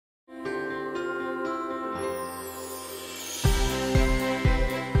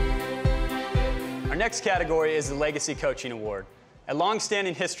next category is the Legacy Coaching Award. A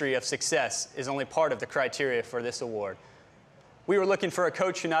long-standing history of success is only part of the criteria for this award. We were looking for a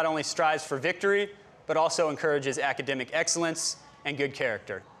coach who not only strives for victory, but also encourages academic excellence and good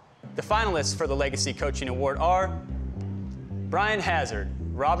character. The finalists for the Legacy Coaching Award are Brian Hazard,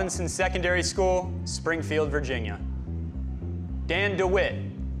 Robinson Secondary School, Springfield, Virginia. Dan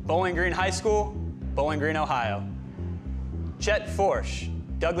DeWitt, Bowling Green High School, Bowling Green, Ohio. Chet Forsch,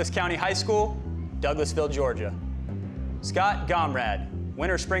 Douglas County High School, Douglasville, Georgia. Scott Gomrad,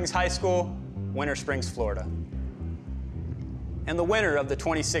 Winter Springs High School, Winter Springs, Florida. And the winner of the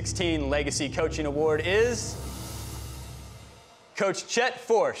 2016 Legacy Coaching Award is Coach Chet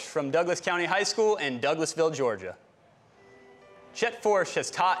Forsch from Douglas County High School in Douglasville, Georgia. Chet Forsch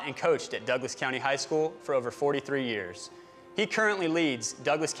has taught and coached at Douglas County High School for over 43 years. He currently leads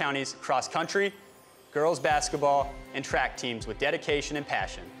Douglas County's cross-country, girls basketball, and track teams with dedication and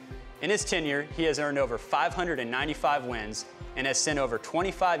passion. In his tenure, he has earned over 595 wins and has sent over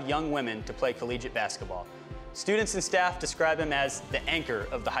 25 young women to play collegiate basketball. Students and staff describe him as the anchor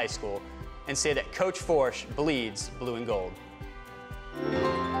of the high school and say that Coach Forsch bleeds blue and gold.